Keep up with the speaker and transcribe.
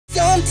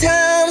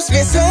Sometimes,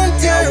 man,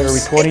 sometimes we're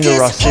recording the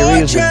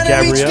RawSeries with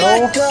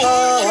Gabrielle.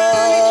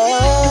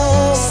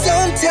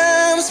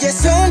 Sometimes, yeah,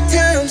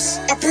 sometimes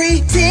I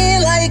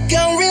pretend like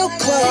I'm real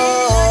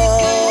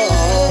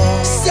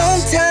close.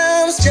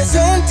 Sometimes, just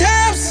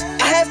sometimes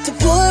I have to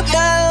put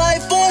my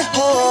life on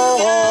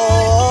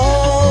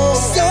hold.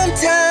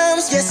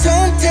 Sometimes, yeah,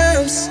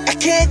 sometimes I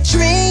can't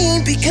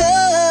dream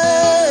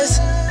because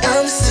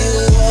I'm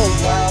still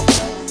wild.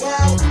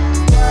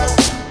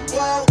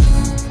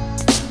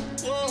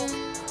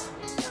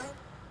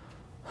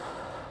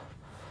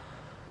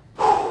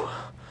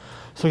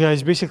 So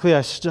guys, basically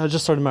I just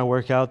started my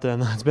workout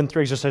and it's been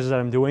 3 exercises that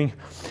I'm doing.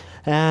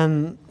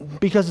 And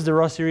because it's the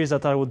RawSeries, I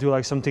thought I would do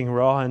like something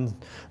raw and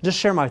just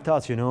share my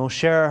thoughts, you know,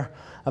 share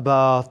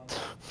about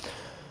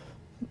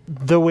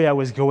the way I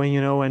was going, you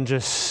know, and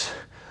just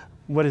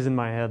what is in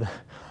my head.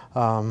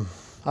 I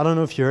don't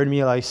know if you heard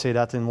me like say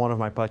that in one of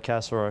my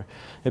podcasts or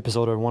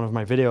episode or one of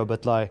my video,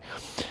 but like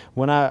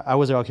when I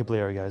was a hockey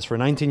player, guys, for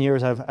 19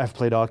 years I've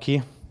played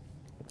hockey.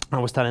 I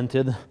was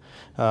talented,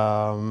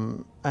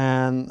 and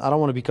I don't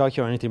want to be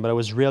cocky or anything, but I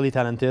was really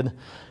talented,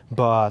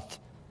 but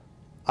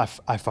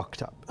I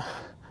fucked up.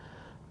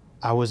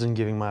 I wasn't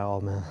giving my all,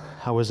 man.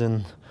 I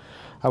wasn't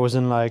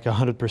like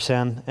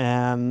 100%,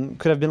 and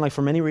could have been like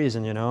for many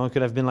reasons, you know. It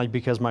could have been like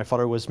because my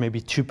father was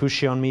maybe too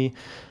pushy on me.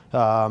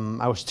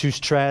 I was too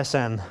stressed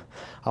and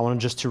I wanted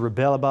just to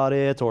rebel about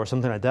it or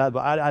something like that,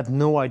 but I had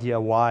no idea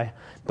why.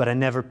 But I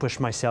never pushed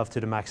myself to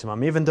the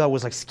maximum. Even though I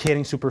was like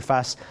skating super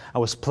fast, I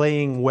was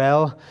playing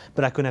well,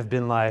 but I couldn't have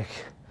been like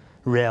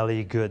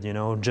really good, you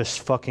know,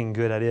 just fucking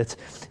good at it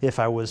if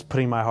I was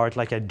putting my heart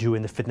like I do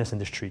in the fitness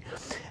industry.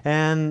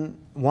 And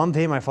one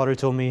day my father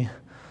told me,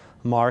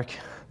 Marc,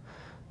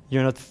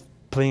 you're not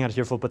playing at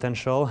your full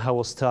potential. I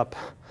will stop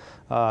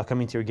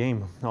coming to your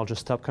game. I'll just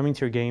stop coming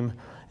to your game,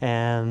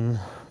 and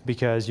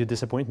because you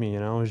disappoint me, you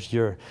know,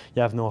 you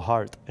have no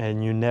heart,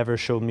 and you never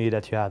showed me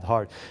that you had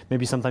heart.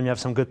 Maybe sometimes you have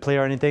some good play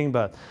or anything,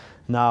 but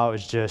now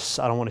it's just,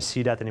 I don't want to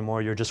see that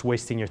anymore. You're just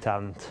wasting your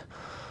talent.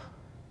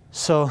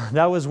 So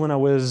that was when I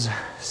was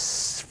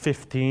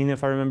 15,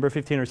 if I remember,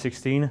 15 or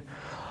 16.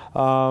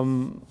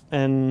 And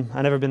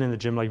I never been in the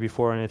gym like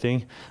before or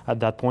anything at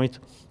that point.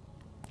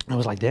 I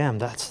was like, damn,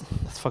 that's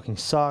fucking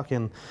suck.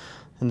 And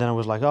then I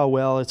was like, oh,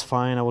 well, it's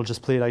fine. I will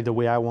just play like the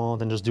way I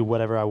want and just do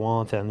whatever I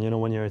want. And, you know,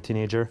 when you're a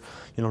teenager,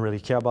 you don't really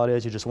care about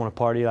it. You just want to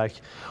party like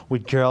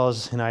with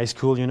girls in high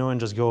school, you know, and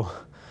just go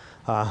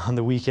on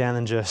the weekend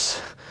and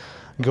just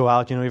go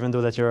out, you know, even though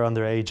that you're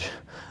underage.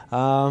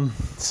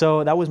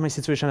 So that was my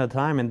situation at the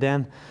time. And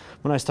then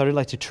when I started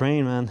like to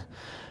train, man,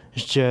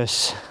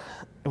 it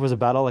was a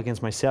battle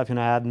against myself. You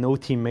know, I had no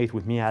teammate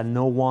with me. I had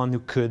no one who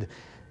could,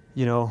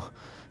 you know,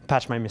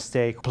 patch my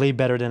mistake, play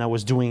better than I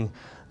was doing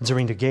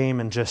during the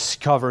game and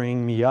just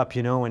covering me up,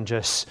 you know, and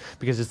just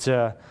because it's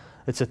a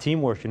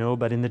teamwork, you know,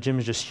 but in the gym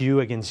it's just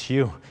you against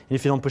you. And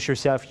if you don't push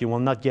yourself, you will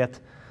not get,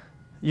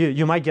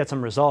 you might get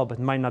some result, but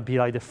it might not be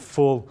like the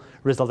full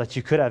result that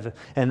you could have.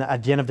 And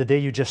at the end of the day,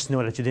 you just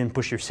know that you didn't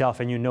push yourself,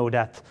 and you know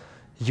that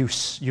you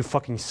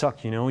fucking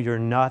suck, you know, you're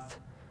not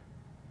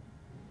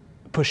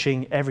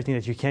pushing everything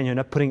that you can, you're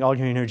not putting all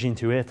your energy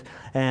into it.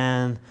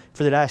 And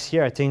for the last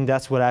year, I think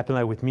that's what happened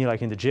like with me,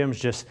 like in the gym. It's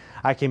just,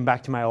 I came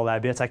back to my old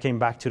habits. I came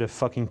back to the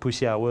fucking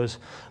pussy I was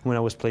when I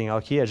was playing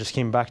hockey. I just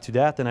came back to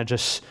that, and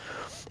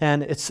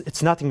and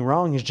it's nothing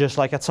wrong. It's just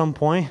like at some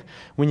point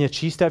when you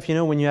achieve stuff, you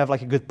know, when you have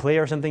like a good play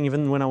or something,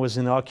 even when I was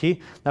in hockey,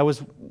 that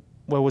was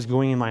what was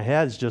going in my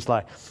head. It's just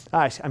like,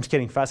 I'm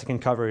skating fast, I can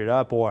cover it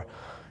up, or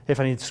if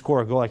I need to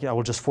score a goal, like, I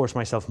will just force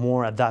myself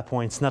more at that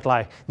point. It's not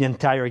like the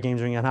entire game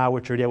during an hour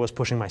 30 I was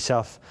pushing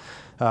myself,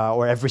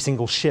 or every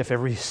single shift,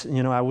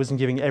 you know, I wasn't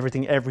giving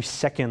everything every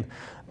second.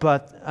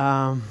 But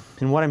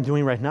and what I'm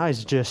doing right now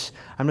is just,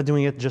 I'm not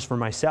doing it just for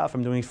myself,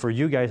 I'm doing it for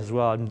you guys as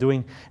well. I'm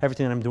doing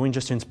everything that I'm doing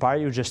just to inspire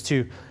you, just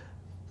to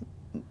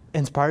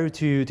inspire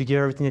you to give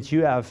everything that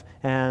you have,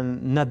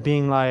 and not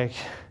being like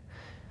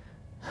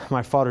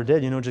my father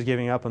did, you know, just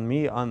giving up on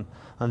me on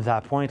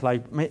that point.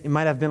 Like, it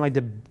might have been like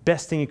the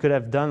best thing he could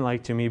have done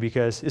like to me,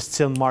 because it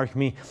still marked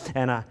me.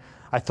 And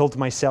I told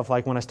myself,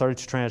 like when I started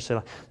to train, I said,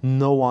 like,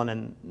 no one,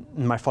 and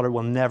my father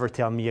will never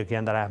tell me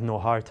again that I have no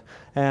heart.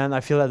 And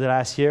I feel that the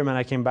last year, man,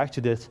 I came back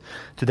to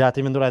that,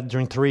 even though that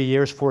during 3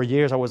 years, 4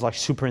 years, I was like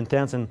super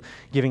intense and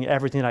giving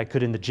everything I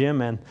could in the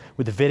gym and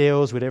with the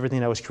videos, with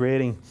everything I was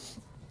creating.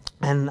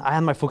 And I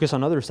had my focus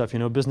on other stuff, you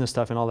know, business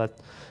stuff and all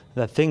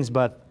that things.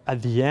 But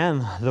at the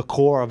end, the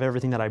core of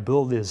everything that I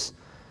build is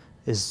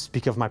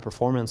because of my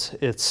performance.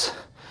 It's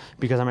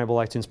because I'm able,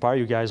 like, to inspire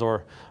you guys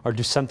or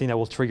do something that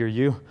will trigger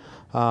you.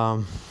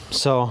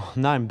 So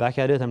now I'm back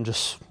at it. I'm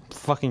just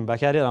fucking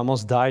back at it. I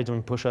almost died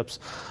doing push-ups.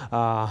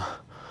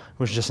 It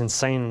was just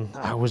insane.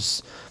 I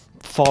was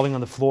falling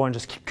on the floor and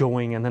just keep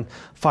going, and then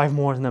 5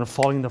 more, and then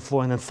falling on the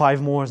floor, and then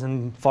 5 more, and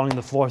then falling on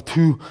the floor,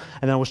 2,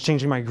 and then I was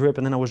changing my grip,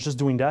 and then I was just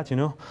doing that, you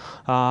know.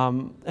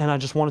 And I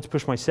just wanted to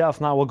push myself.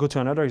 Now we'll go to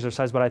another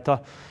exercise, but I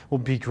thought it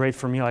would be great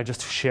for me, like,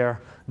 just to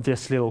share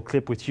this little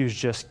clip with you.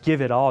 Just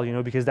give it all, you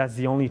know, because that's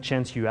the only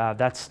chance you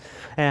have.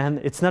 And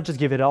it's not just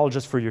give it all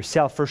just for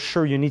yourself. For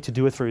sure, you need to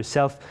do it for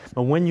yourself,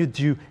 but when you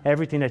do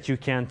everything that you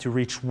can to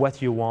reach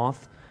what you want,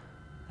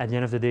 at the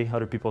end of the day,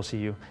 other people see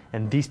you,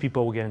 and these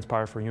people will get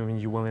inspired for you,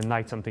 and you will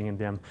ignite something in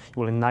them.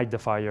 You will ignite the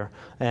fire.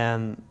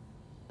 And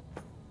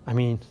I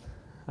mean,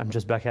 I'm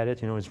just back at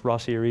it, you know. It's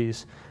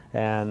RawSeries,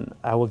 and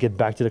I will get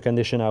back to the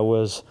condition I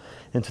was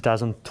in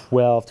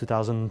 2012,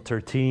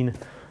 2013,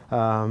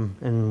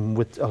 and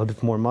with a little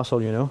bit more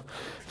muscle, you know.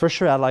 For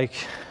sure, I like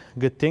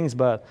good things,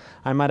 but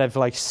I might have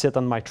like sit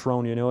on my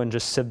throne, you know, and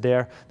just sit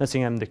there. Not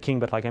saying I'm the king,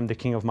 but like I'm the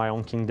king of my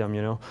own kingdom,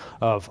 you know,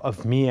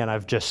 of me, and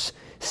I've just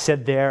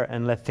sit there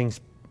and let things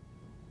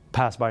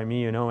pass by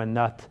me, you know, and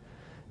not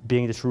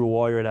being the true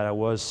warrior that I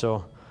was.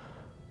 So,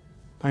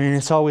 I mean,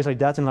 it's always like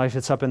that in life.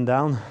 It's up and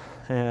down,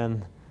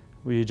 and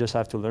we just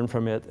have to learn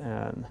from it.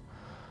 And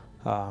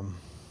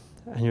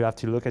you have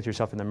to look at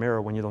yourself in the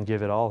mirror when you don't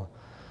give it all.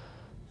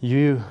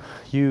 You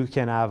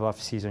can have off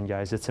season,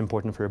 guys. It's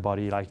important for your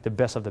body. Like the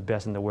best of the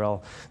best in the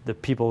world, the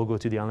people who go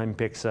to the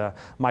Olympics,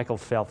 Michael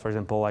Fitt, for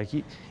example, like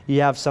he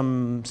have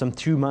some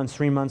 2 months,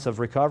 3 months of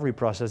recovery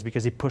process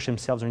because he pushed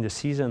himself during the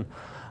season.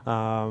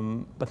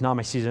 But now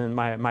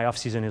my off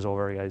season is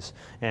over, guys,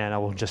 and I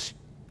will just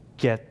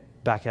get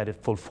back at it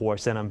full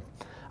force. And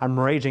I'm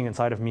raging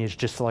inside of me. It's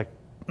just like,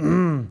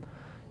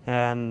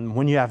 and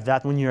when you have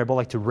that, when you're able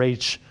like to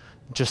rage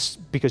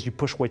just because you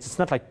push weights, it's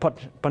not like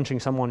punching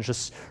someone,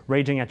 just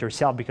raging at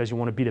yourself because you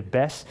want to be the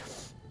best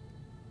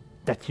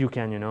that you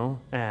can, you know.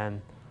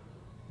 And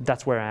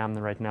that's where I am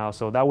right now.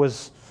 So that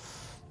was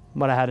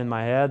what I had in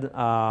my head.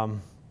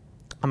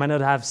 I might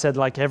not have said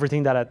like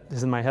everything that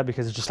is in my head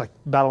because it's just like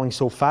battling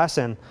so fast,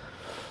 and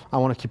I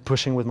want to keep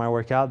pushing with my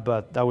workout,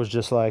 but that was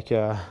just like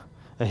a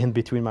hint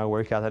between my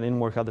workout. I didn't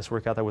work out this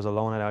workout, I was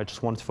alone, and I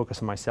just wanted to focus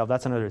on myself.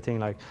 That's another thing,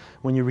 like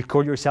when you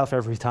record yourself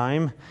every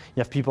time, you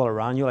have people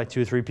around you, like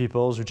 2 or 3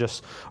 people who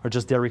just are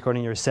just there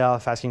recording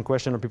yourself, asking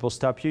questions, or people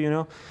stop you, you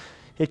know.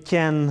 It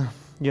can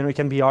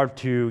be hard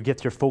to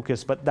get your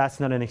focus, but that's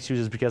not an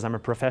excuse because I'm a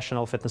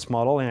professional fitness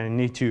model, and I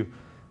need to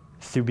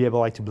be able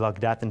like to block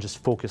that and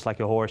just focus like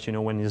a horse, you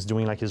know, when he's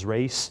doing like his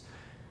race.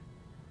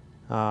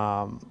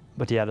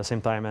 But yeah, at the same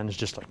time, man, it's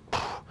just like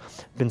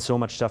been so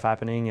much stuff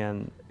happening,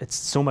 and it's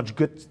so much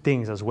good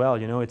things as well,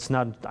 you know. It's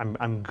not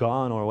I'm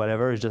gone or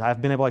whatever. It's just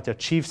I've been able like to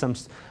achieve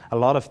a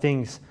lot of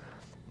things,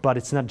 but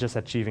it's not just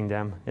achieving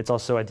them. It's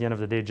also at the end of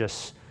the day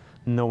just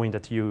knowing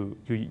that you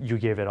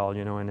gave it all,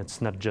 you know, and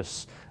it's not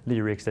just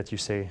lyrics that you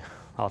say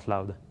out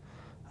loud.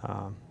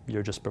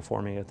 You're just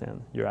performing it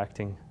and you're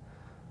acting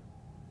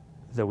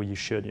the way you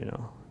should, you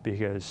know,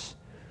 because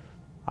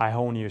I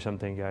own you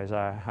something, guys.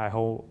 I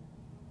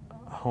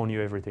own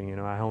you everything, you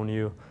know. I own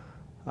you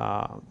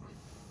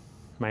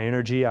my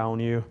energy, I own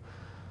you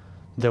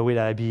the way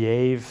that I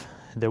behave,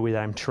 the way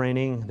that I'm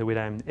training, the way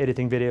that I'm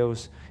editing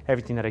videos,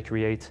 everything that I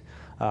create.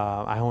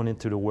 I own it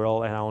to the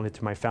world, and I own it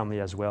to my family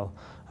as well.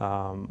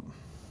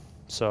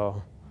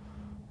 So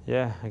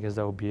yeah, I guess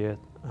that would be it.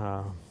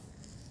 I'm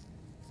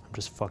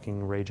just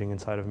fucking raging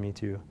inside of me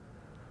to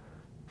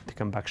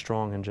come back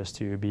strong and just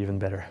to be even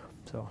better.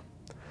 So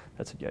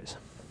that's it, guys.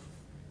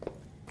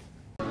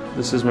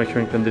 This is my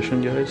current condition,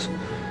 guys.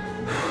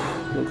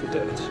 Look at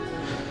that.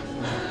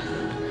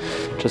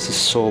 Just a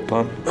soul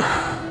pump.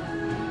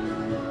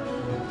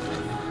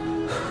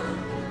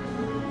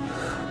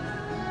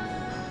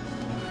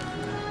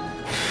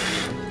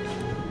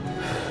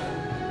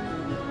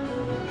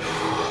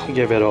 I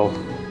gave it all.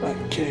 I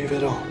gave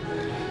it all.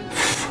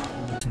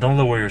 Don't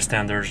lower your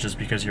standards just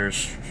because you're,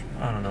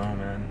 I don't know,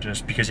 man,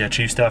 just because you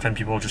achieve stuff and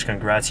people just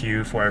congrats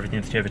you for everything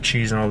that you have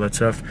achieved and all that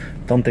stuff.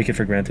 Don't take it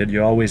for granted.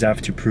 You always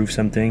have to prove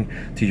something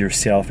to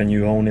yourself, and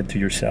you own it to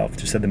yourself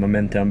to set the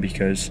momentum,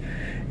 because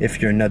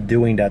if you're not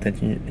doing that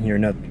and you're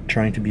not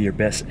trying to be your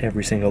best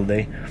every single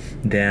day,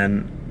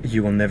 then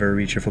you will never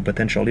reach your full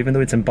potential. Even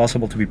though it's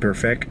impossible to be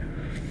perfect,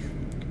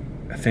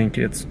 I think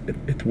it's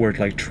worth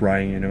like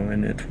trying, you know,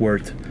 and it's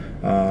worth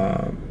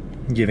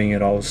giving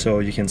it all, so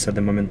you can set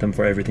the momentum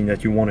for everything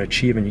that you want to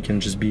achieve, and you can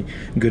just be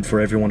good for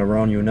everyone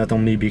around you, not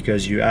only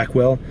because you act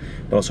well,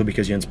 but also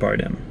because you inspire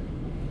them.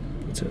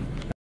 That's it.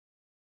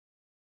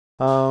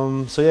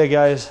 So yeah,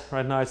 guys,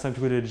 right now it's time to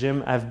go to the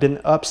gym. I've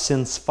been up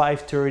since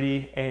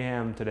 5:30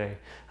 a.m. today.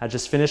 I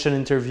just finished an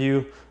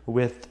interview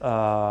with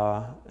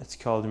it's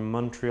called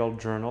Montreal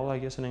Journal, I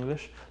guess in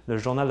English, Le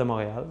Journal de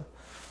Montréal.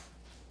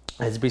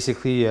 It's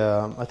basically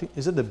I think,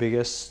 is it the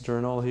biggest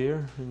journal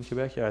here in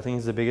Quebec? Yeah, I think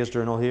it's the biggest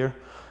journal here.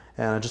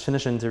 And I just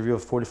finished an interview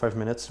of 45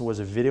 minutes. It was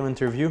a video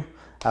interview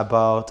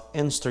about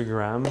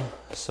Instagram.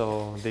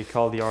 So they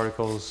call the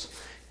articles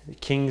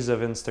Kings of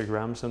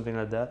Instagram, something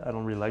like that. I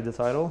don't really like the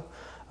title.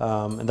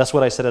 And that's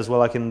what I said as well,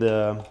 like in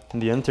the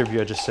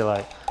interview. I just say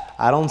like,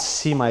 I don't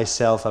see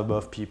myself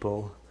above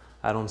people.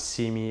 I don't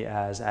see me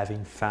as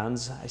having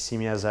fans. I see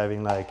me as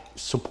having like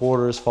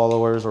supporters,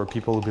 followers, or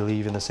people who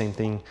believe in the same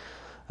thing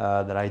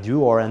that I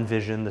do, or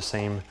envision the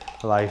same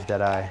life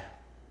that I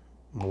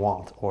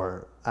want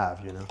or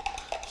have, you know.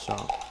 So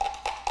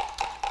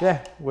yeah,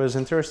 it was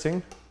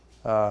interesting.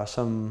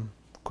 Some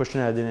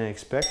question I didn't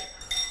expect.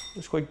 It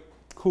was quite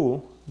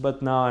cool,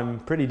 but now I'm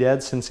pretty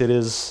dead since it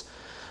is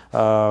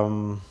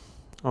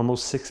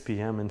almost 6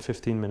 p.m. in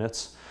 15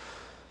 minutes.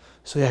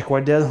 So yeah,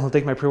 quite dead. I'll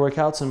take my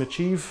pre-workout, some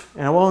Achieve,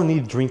 and I will only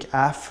drink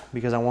half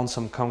because I want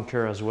some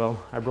Conquer as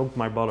well. I broke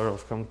my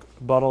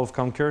bottle of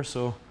Conquer,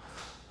 so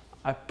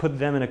I put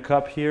them in a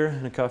cup here,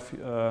 in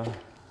a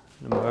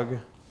mug.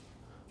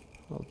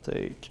 I'll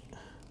take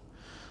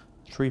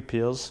 3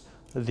 pills.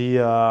 The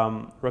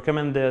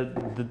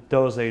recommended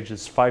dosage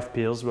is 5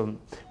 pills. When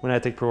I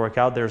take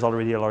pre-workout, there's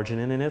already a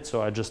arginine in it,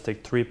 so I just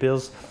take 3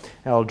 pills,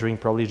 and I'll drink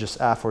probably just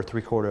half or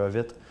 3/4 of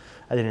it.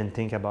 I didn't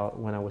think about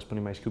when I was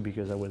putting my scoop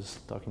because I was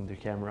talking to the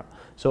camera.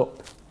 So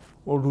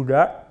we'll do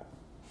that.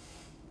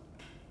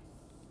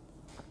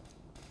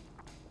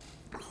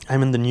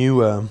 I'm in the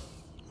new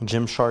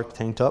Gymshark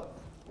tank top.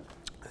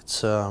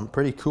 It's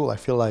pretty cool. I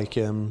feel like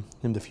in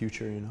the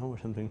future, you know, or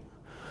something.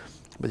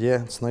 But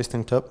yeah, it's a nice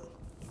tank top.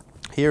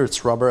 Here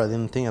it's rubber. I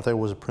didn't think, I thought it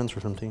was a print or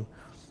something.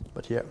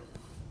 But yeah,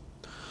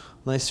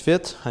 nice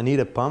fit. I need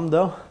a pump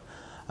though.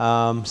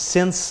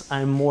 Since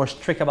I'm more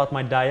strict about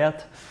my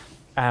diet,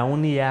 I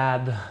only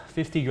add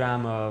 50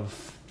 grams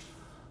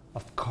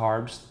of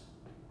carbs,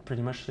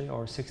 pretty much,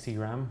 or 60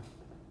 grams,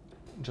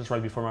 just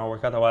right before my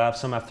workout. I will have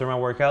some after my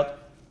workout,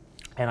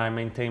 and I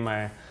maintain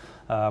my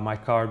my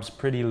carbs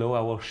pretty low.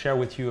 I will share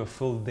with you a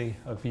full day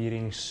of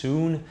eating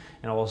soon,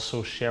 and I'll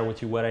also share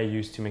with you what I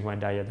use to make my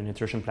diet, the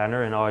nutrition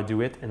planner, and how I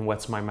do it, and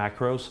what's my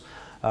macros.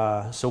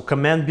 So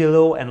comment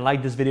below and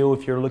like this video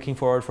if you're looking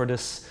forward for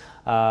this,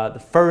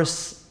 the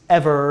first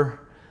ever,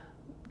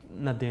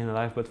 not day in the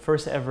life, but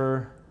first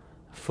ever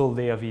full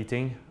day of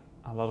eating.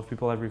 A lot of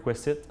people have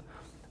requested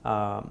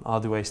how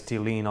do I stay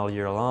lean all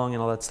year long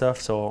and all that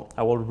stuff, so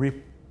I will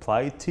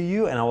reply to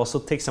you, and I'll also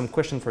take some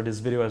questions for this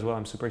video as well.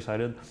 I'm super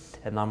excited,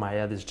 and now my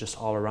head is just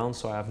all around,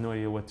 so I have no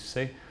idea what to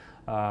say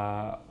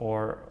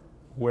or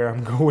where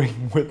I'm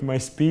going with my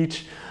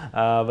speech,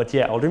 but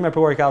yeah, I'll drink my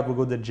pre-workout, we'll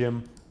go to the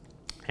gym,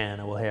 and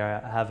I will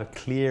have a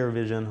clear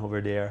vision over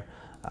there.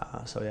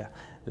 So yeah,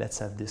 let's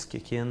have this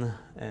kick in,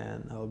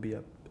 and I'll be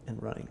up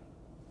and running.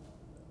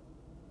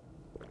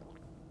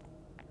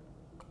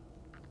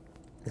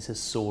 This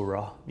is so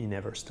raw, you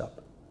never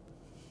stop.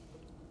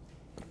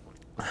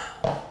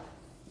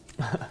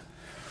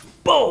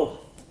 Boom!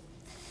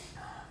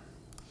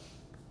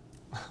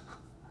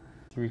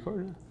 You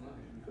recording?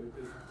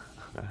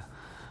 I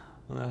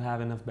don't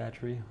have enough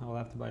battery, I'll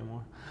have to buy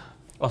more.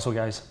 Also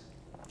guys,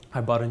 I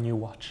bought a new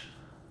watch.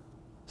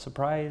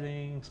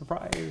 Surprising,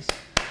 surprise.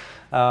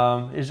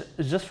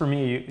 It's just for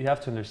me, you have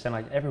to understand,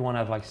 like everyone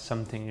has like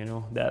something, you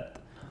know, that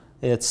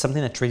it's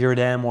something that triggers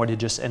them, or they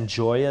just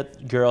enjoy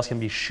it. Girls can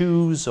be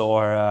shoes,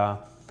 or I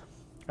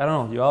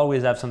don't know, you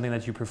always have something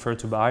that you prefer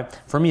to buy.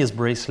 For me, it's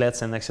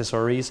bracelets and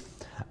accessories,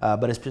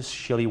 but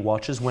especially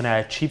watches when I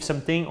achieve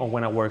something or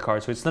when I work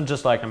hard. So it's not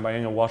just like I'm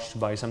buying a watch to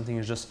buy something,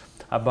 it's just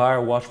I buy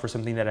a watch for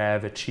something that I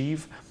have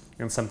achieved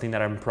and something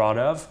that I'm proud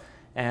of,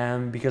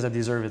 and because I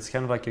deserve it. It's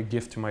kind of like a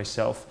gift to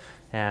myself,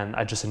 and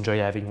I just enjoy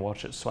having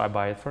watches, so I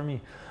buy it for me.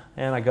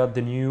 And I got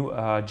the new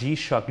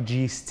G-Shock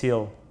G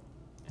Steel.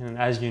 And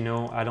as you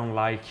know, I don't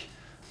like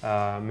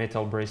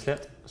metal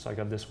bracelet, so I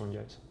got this one,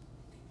 guys.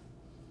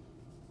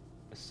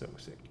 It's so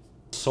sick.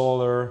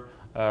 Solar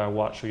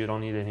watch, so you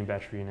don't need any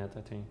battery in it.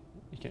 I think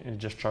it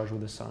just charge with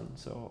the sun,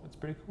 so it's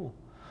pretty cool.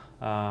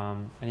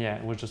 And yeah,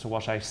 it was just a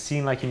watch I've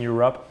seen like in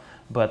Europe,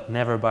 but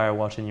never buy a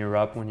watch in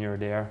Europe when you're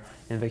there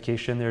in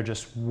vacation. They're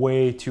just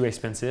way too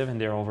expensive and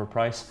they're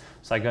overpriced.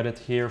 So I got it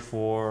here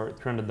for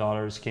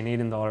 $300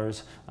 Canadian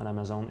dollars on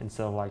Amazon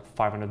instead of like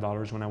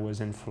 $500 when I was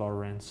in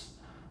Florence.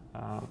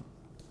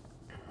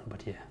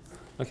 But yeah,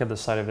 look at the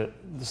side of it.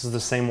 This is the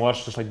same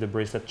watch, just like the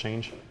bracelet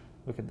change.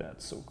 Look at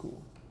that, so cool.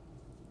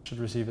 Should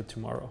receive it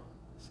tomorrow,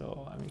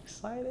 so I'm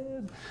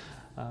excited.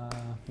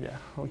 Yeah,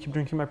 I'll keep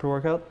drinking my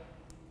pre-workout,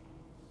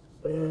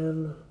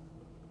 and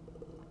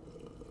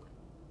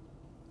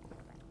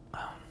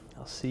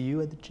I'll see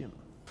you at the gym.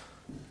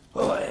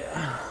 Oh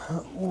yeah.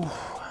 Ooh.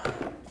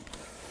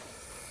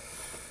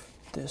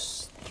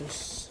 This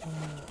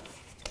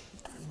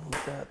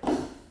move that.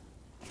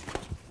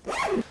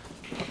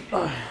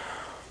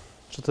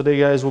 So today,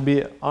 guys, will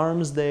be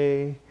arms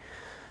day.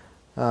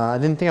 I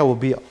didn't think I would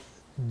be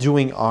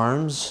doing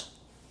arms.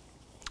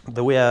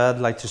 The way I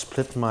had like to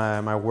split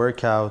my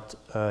workout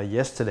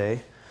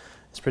yesterday,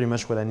 it's pretty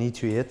much what I need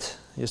to hit.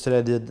 Yesterday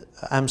I did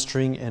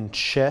hamstring and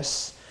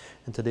chest,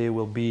 and today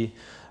will be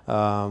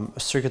a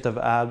circuit of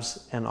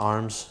abs and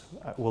arms.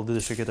 We'll do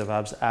the circuit of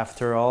abs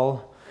after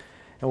all.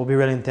 It will be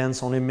really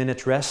intense, only a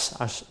minute rest.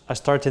 I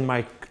started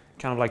my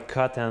kind of like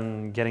cut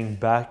and getting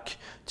back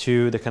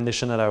to the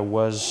condition that I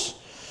was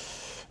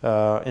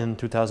in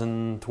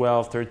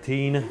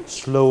 2012-13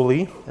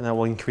 slowly, and I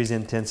will increase the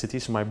intensity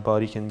so my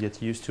body can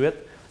get used to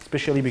it.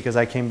 especially because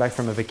I came back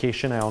from a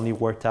vacation. I only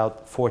worked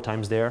out 4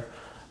 times there.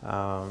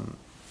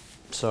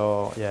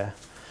 So yeah,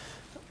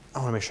 I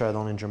want to make sure I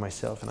don't injure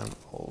myself and I'm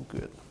all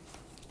good.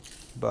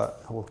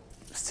 But I will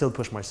still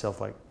push myself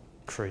like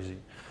crazy.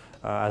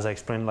 As I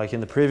explained like in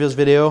the previous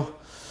video,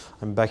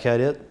 I'm back at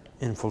it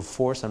in full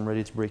force. I'm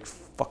ready to break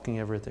fucking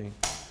everything.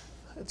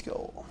 Let's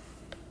go.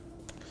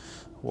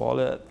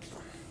 Wallet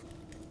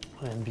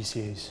and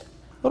BCAs.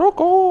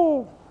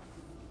 Rocco!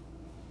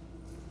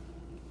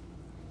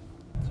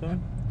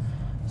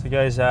 So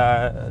guys,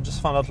 I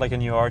just found out like a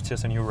new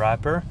artist, a new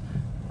rapper.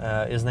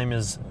 His name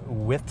is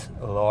Fitt.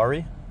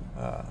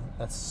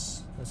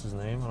 That's his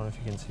name. I don't know if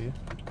you can see it.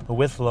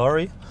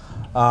 Fitt.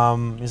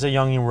 He's a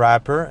young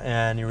rapper,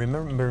 and he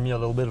remembered me a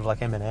little bit of like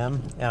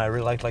Eminem, and I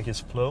really like his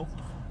flow,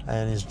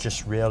 and he's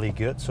just really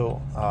good.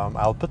 So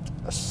I'll put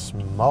a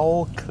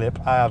small clip.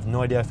 I have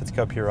no idea if it's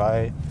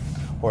copyright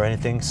or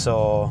anything.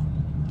 So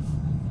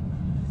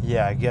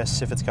yeah, I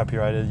guess if it's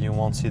copyrighted, you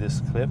won't see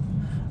this clip.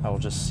 I will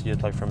just see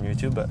it like from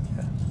YouTube, but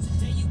yeah.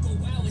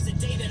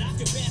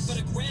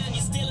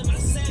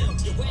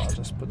 I'll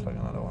just put like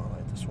another one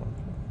like this one.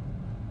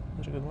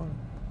 That's a good one.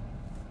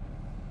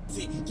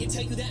 Can't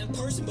tell you that in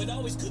person, but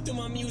always cooked through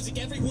my music.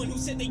 Everyone who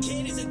said they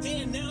can't isn't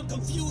there. Now I'm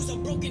confused.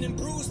 I'm broken and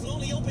bruised,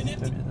 lonely, open,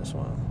 empty. Maybe this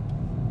one.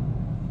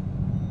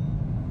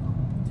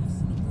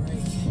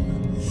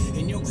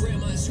 And your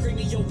grandma is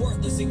screaming you're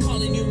worthless and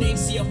calling you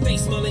names to your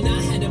face, mom. And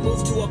I had to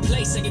move to a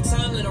place. Second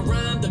time let a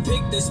rhyme to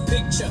pick this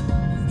picture.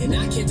 And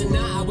I can't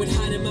deny I would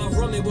hide in my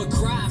room and would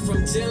cry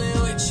from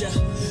dealing with you.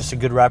 He's a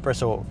good rapper,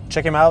 so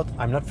check him out.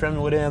 I'm not friendly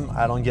with him.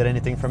 I don't get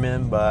anything from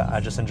him, but I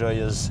just enjoy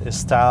his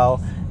style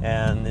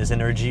and his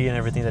energy and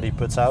everything that he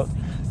puts out.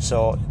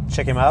 So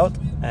check him out,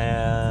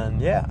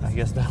 and yeah, I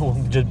guess that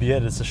will just be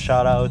it. It's a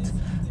shout out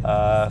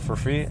for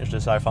free. It's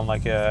just I found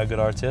like a good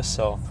artist,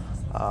 so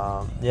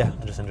yeah,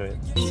 I just enjoy it.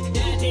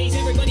 Nowadays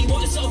everybody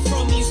wants so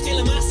from me. You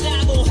stealing my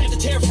style, won't have to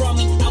tear from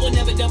me. I would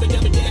never double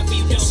dare for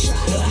you. Don't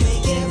try to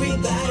make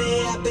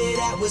everybody. I bet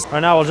I was.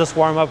 Right now, I'll just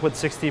warm up with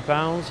 60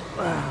 pounds.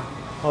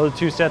 I'll do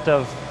 2 sets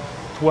of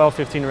 12,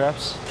 15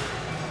 reps.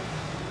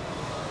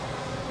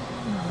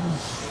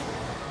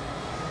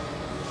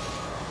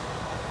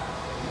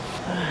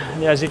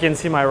 Yeah, as you can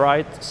see, my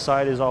right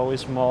side is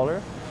always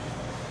smaller.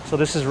 So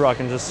this is raw. I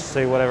can just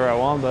say whatever I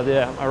want, but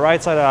yeah, my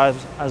right side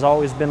has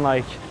always been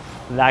like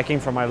lacking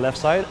from my left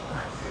side.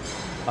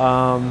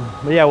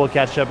 But yeah, we'll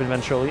catch up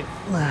eventually.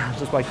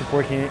 Just by keep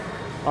working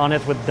on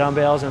it with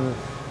dumbbells, and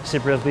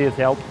separately it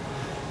helps.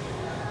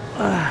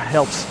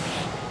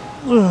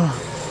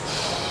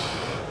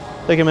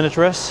 Take a minute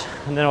rest,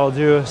 and then I'll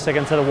do a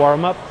second set of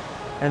warm up,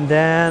 and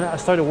then I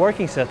start a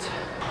working set.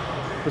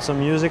 Put some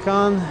music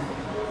on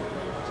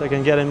so I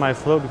can get in my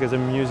flow, because the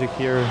music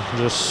here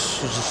is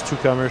just too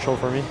commercial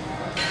for me.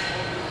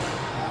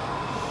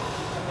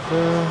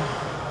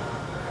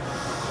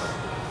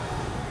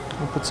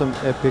 I'll put some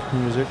epic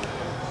music,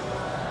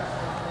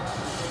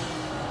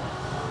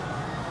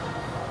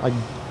 like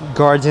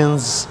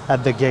Guardians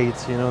at the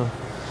Gate, you know,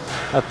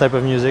 that type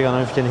of music. I don't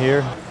know if you can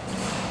hear.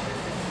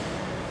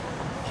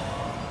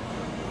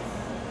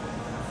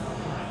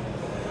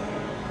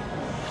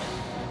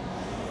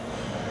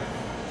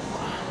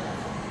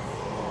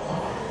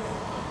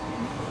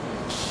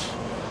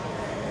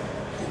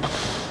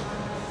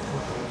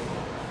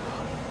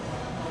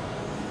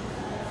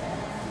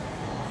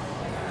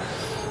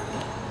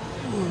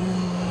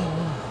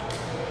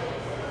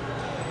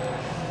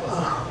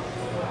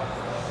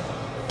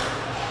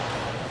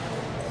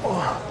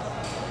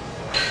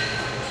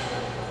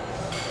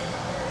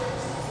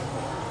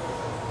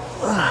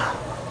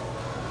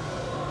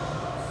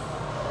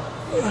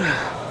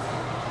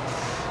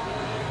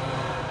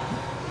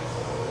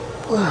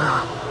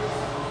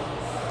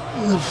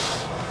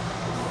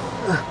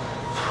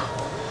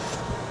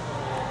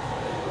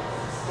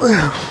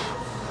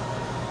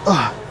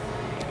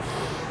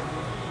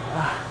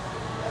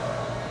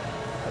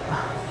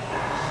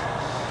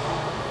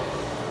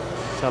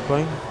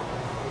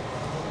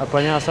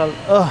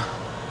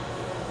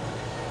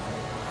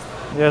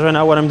 Guys, right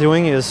now what I'm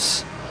doing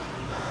is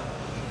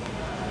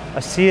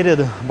a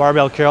seated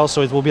barbell curl,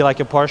 so it will be like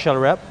a partial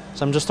rep.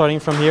 So I'm just starting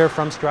from here,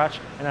 from scratch,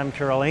 and I'm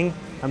curling.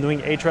 I'm doing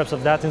 8 reps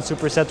of that in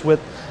superset with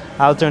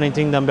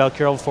alternating dumbbell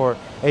curl for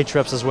 8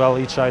 reps as well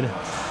each side. I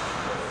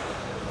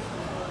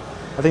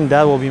think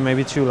that will be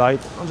maybe too light.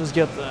 I'll just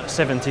get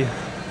 70.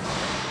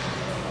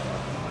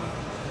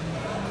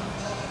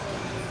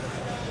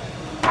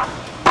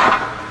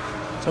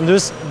 So I'm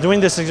just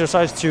doing this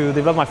exercise to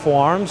develop my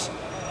forearms,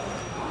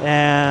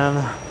 and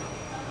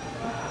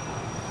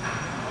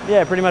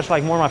yeah, pretty much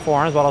like more my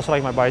forearms, but also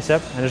like my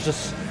bicep, and it's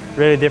just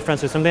really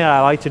different. So it's something that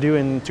I like to do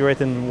and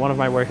integrate in one of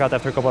my workouts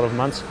after a couple of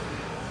months,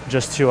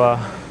 just to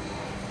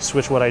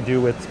switch what I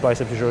do with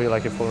bicep, usually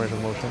like a full range of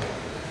motion.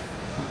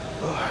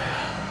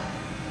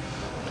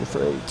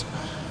 For 8.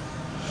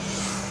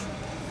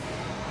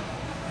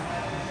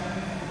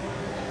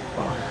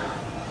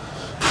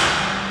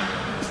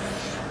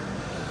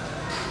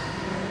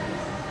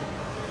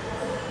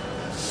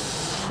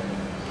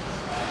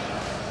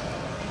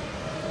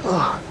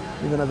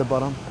 Even at the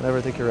bottom, I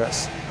never take a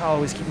rest. I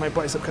always keep my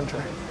bicep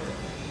contract.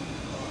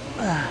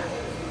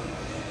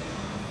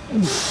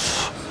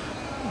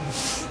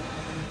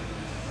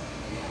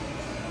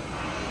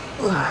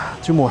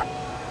 2 more.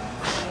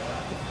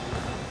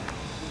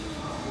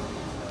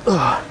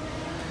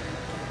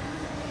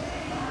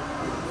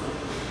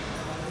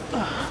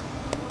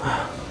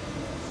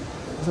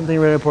 Something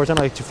really important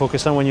I like to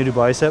focus on when you do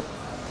bicep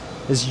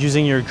is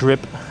using your grip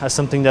as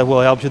something that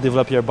will help you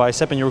develop your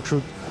bicep and you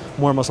recruit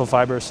more muscle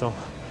fibers. So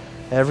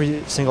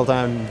every single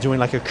time I'm doing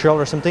like a curl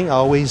or something, I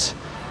always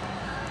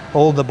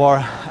hold the bar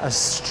as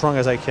strong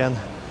as I can.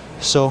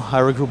 So I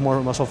regroup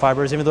more muscle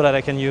fibers, even though that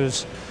I can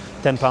use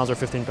 10 pounds or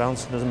 15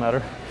 pounds, doesn't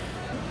matter.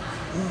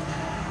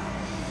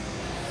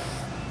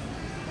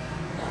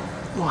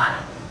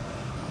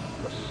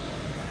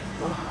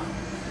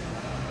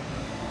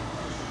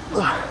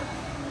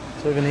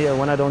 So even here,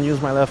 when I don't use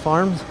my left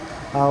arm,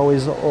 I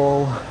always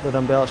hold the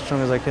dumbbell as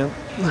strong as I can.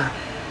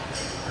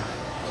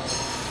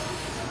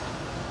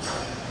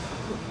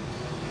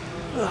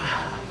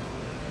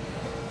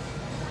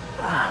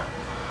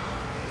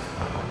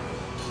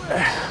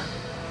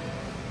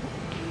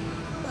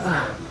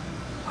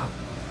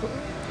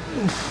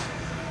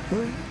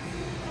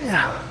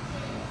 Yeah.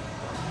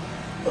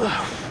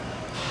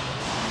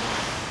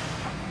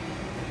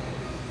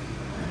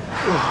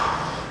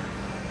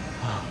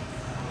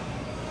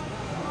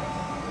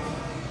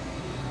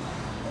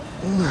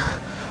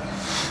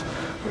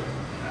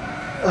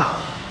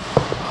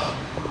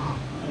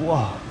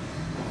 Wow.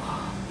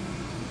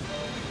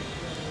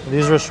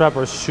 These wrist wraps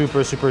are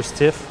super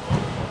stiff.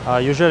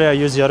 Usually I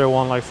use the other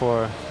one like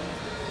for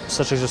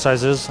such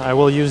exercises. I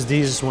will use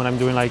these when I'm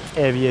doing like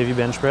heavy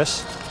bench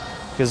press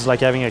because it's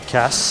like having a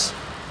cast.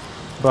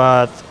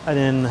 But I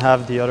didn't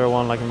have the other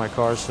one like in my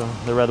car, so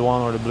the red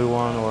one or the blue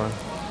one or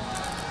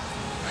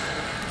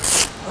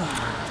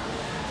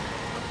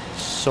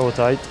so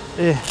tight.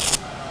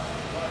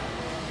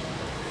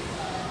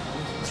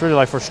 It's really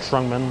like for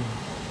strongmen.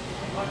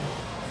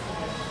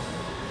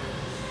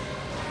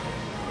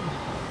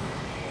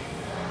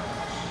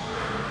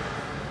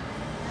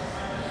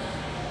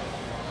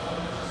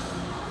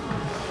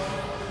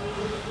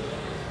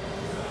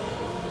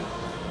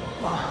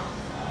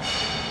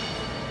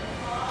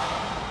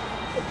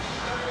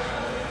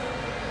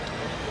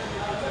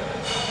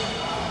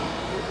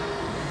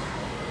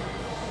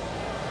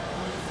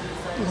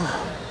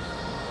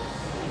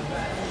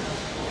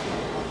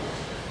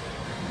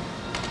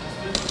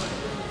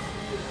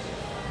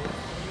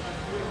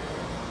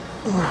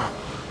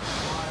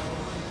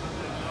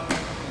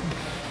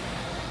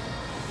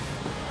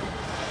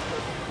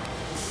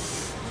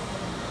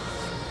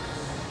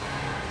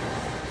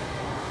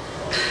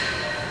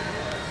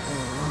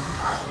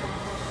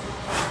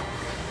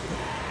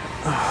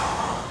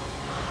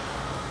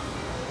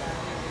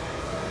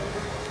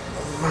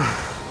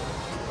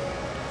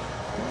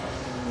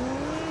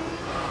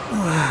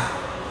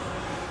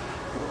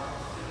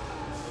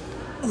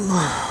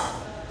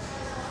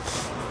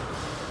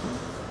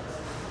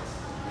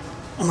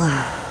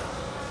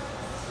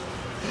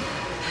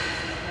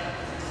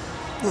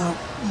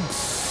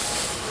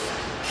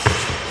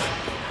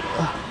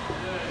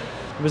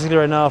 Basically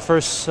right now,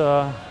 first,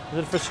 no,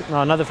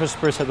 not the first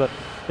superset, but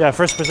yeah,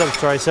 first superset of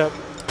tricep.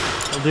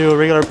 I'll do a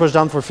regular push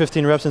down for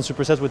 15 reps in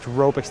supersets with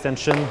rope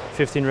extension,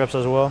 15 reps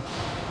as well.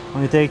 I'm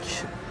gonna take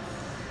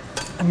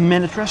a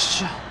minute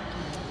rest. Yeah,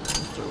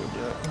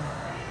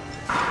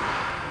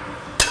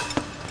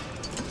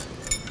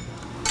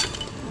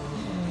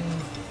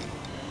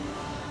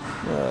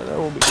 that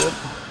will be good.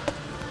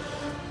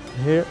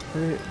 Here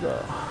we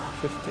go,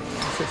 15.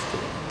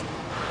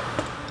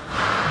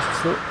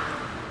 So,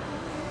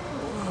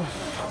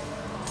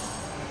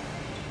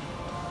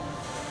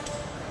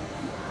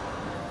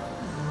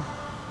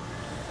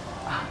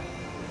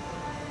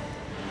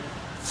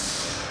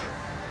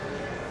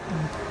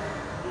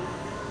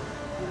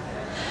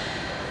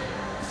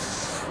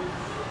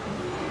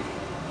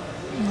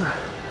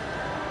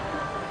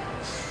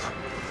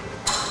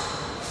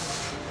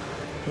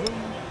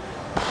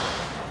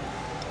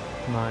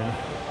 nine.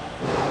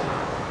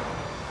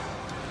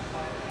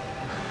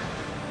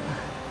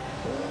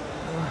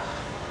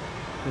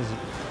 Easy.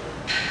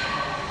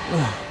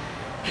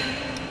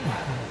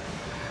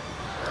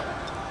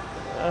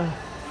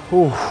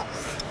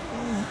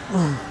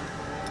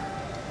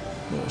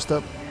 No,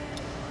 stop.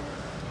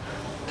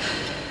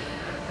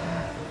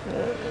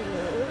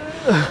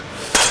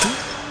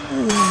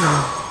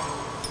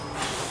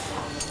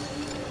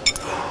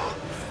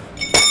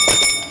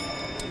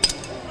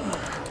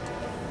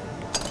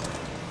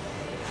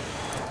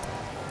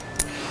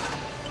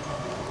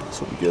 This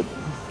will be good.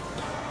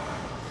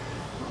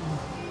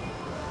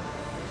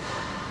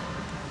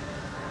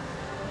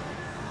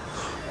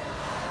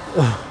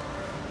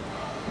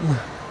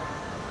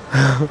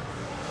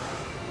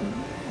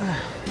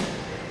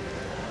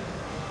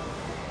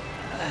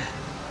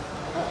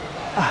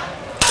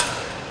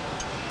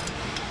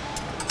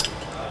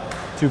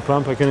 Too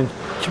pump, I couldn't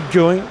keep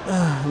going.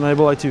 I'm not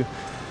able to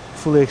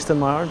fully extend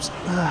my arms.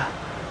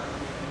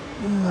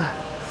 Oh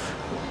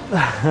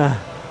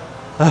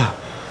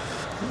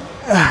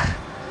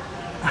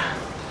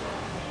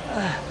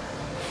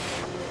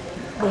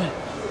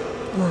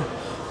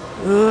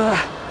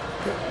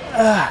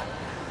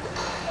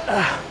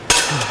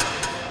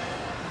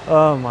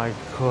my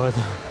god.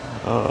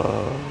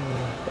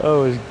 That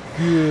was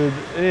good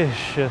as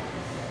shit.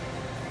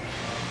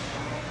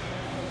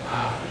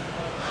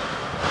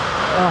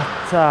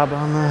 Oh, tab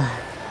on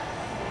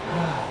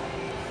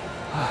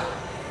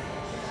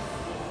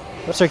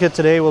the circuit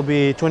today will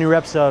be 20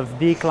 reps of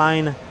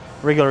decline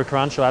regular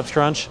crunch, so abs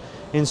crunch,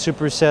 in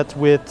superset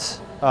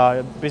with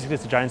basically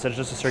it's a giant set, it's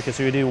just a circuit.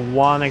 So you do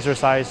one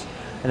exercise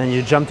and then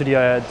you jump to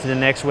the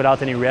next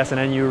without any rest, and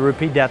then you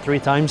repeat that 3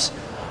 times.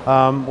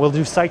 We'll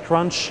do side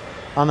crunch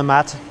on the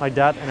mat like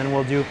that, and then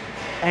we'll do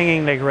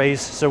hanging leg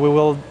raise. So we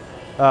will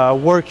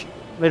work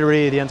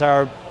literally the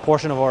entire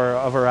portion of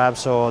our abs,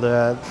 so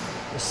the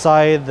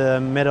side, the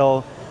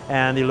middle,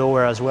 and the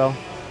lower as well.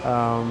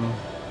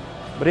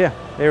 But yeah,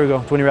 there we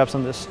go, 20 reps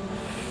on this.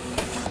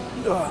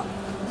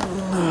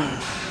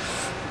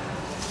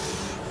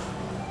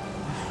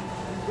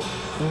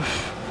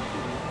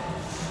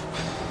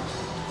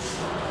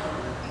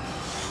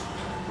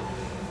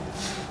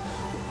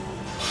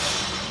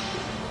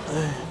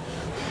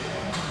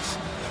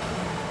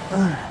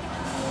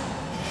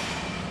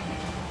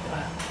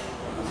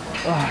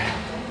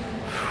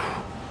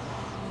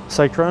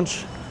 Side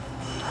crunch.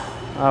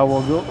 I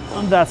will go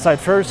on that side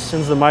first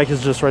since the mic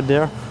is just right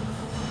there.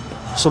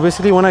 So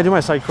basically when I do my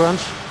side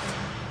crunch,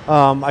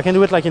 I can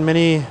do it like in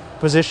many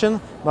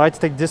positions, but I like to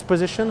take this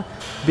position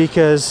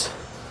because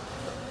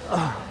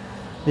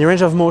the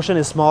range of motion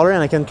is smaller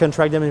and I can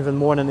contract them even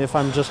more than if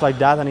I'm just like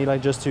that. I need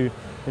like just to, you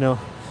know,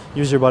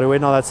 use your body weight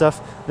and all that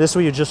stuff. This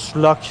way you just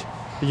lock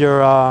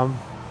your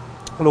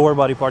lower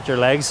body part, your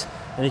legs,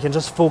 and you can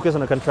just focus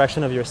on the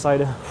contraction of your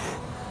side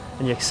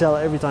and you exhale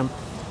every time.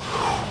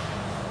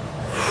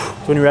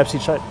 20 reps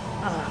each side.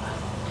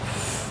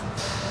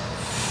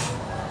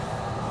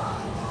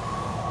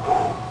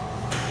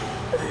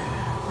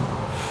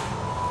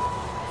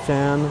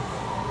 Fan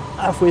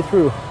halfway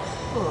through.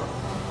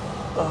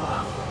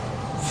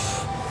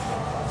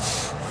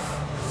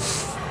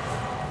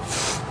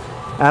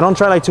 I don't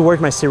try like to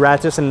work my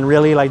serratus and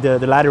really like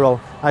the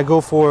lateral. I go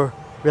for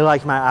really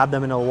like my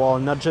abdominal wall,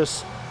 not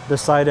just the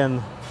side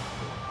and,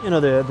 you know,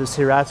 the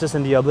serratus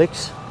and the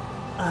obliques.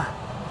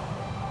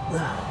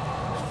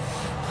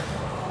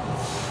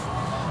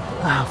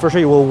 For sure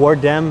you will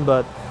work them,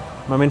 but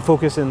my main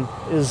focus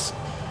is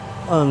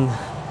on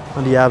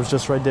the abs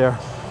just right there.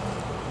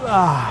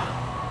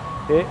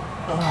 Okay.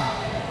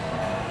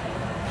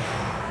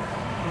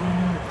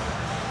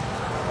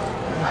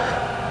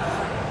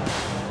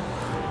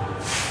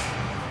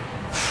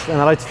 And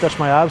I like to touch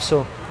my abs, so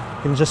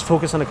you can just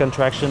focus on the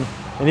contraction.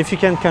 And if you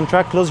can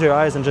contract, close your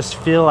eyes and just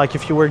feel like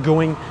if you were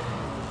going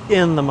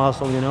in the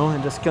muscle, you know,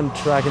 and just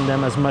contracting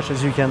them as much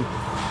as you can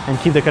and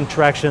keep the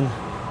contraction.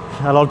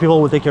 A lot of people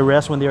will take a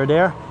rest when they are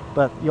there,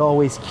 but you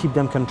always keep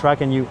them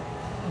contract and you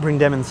bring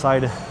them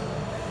inside.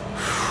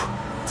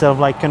 Instead of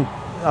like, a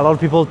lot of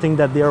people think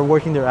that they are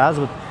working their abs,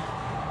 but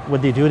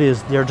what they do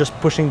is they're just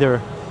pushing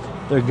their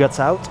guts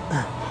out.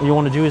 What you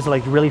want to do is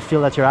like really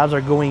feel that your abs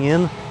are going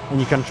in and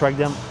you contract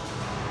them.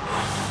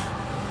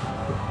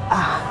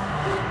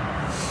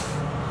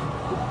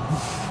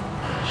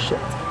 Shit.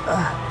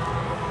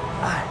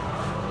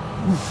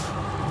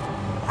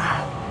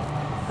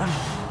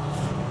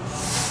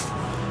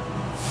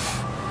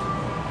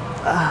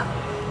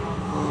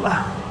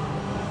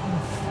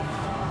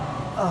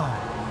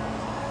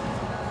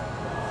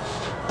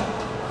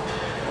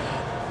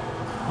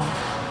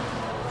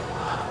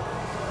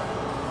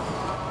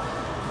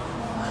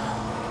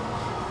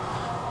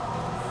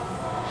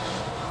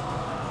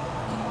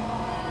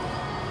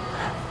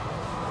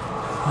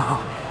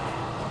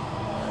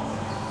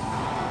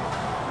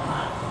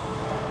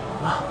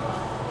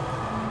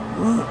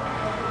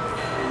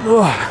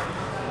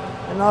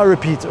 And now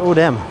repeat. Oh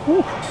damn.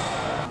 Woo.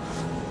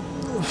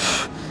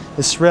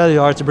 It's really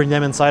hard to bring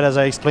them inside, as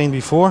I explained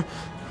before,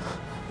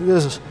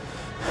 because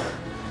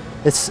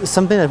it's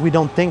something that we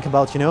don't think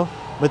about, you know.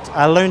 But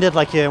I learned it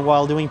like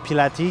while doing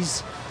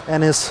Pilates,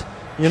 and it's,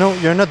 you know,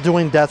 you're not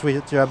doing that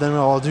with your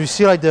abdominal wall. Do you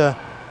see like the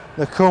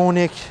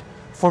conic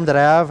form that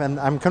I have, and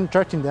I'm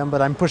contracting them,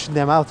 but I'm pushing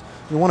them out.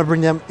 You want to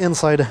bring them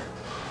inside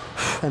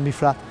and be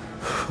flat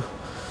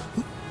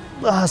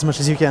as much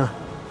as you can.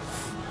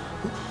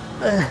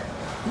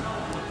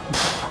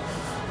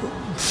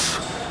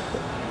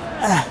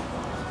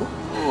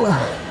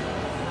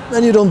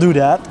 Then you don't do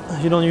that.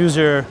 You don't use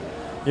your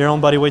own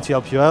body weight to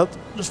help you out.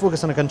 Just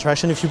focus on the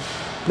contraction. If you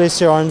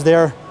place your arms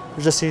there,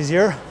 it's just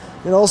easier.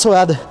 You also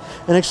add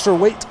an extra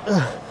weight.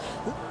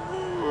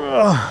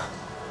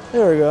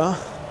 There we go.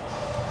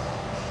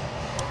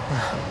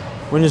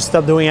 When you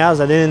stop doing abs,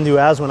 I didn't do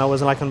abs when I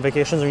was like on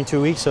vacation during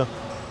 2 weeks, so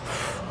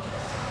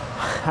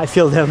I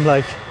feel them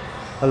like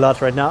a lot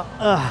right now.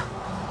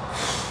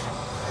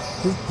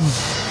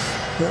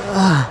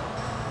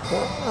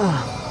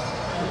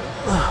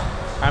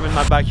 I'm in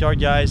my backyard,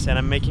 guys, and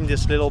I'm making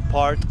this little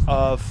part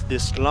of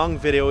this long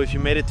video. If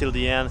you made it till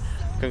the end,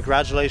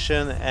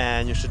 congratulations,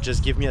 and you should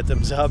just give me a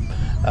thumbs up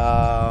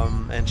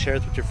and share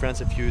it with your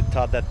friends if you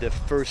thought that the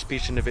first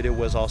speech in the video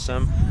was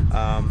awesome.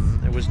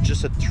 It was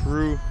just a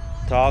true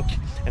talk.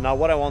 And now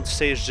what I want to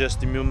say is just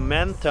the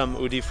Momentum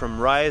hoodie from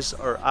Rise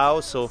are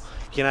out, so you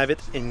can have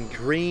it in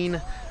green,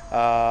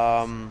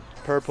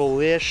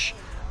 purplish,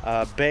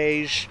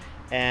 beige,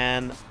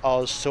 and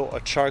also a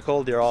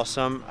charcoal. They're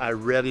awesome. I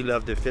really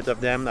love the fit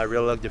of them. I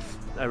really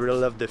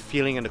love the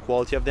feeling and the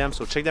quality of them.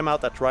 So check them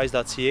out at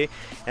rise.ca.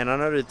 And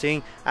another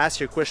thing,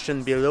 ask your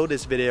question below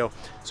this video.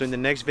 So in the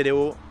next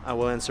video, I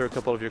will answer a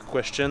couple of your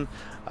questions.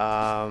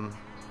 Yeah,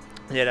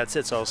 that's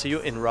it. So I'll see you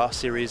in Raw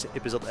Series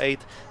episode 8.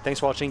 Thanks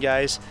for watching,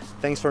 guys.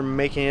 Thanks for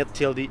making it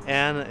till the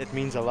end. It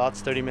means a lot.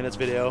 It's 30 minutes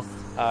video.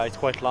 It's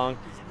quite long,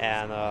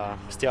 and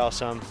stay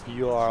awesome.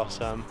 You are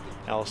awesome.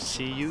 And I'll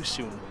see you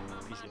soon.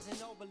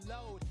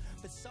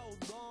 Peace out.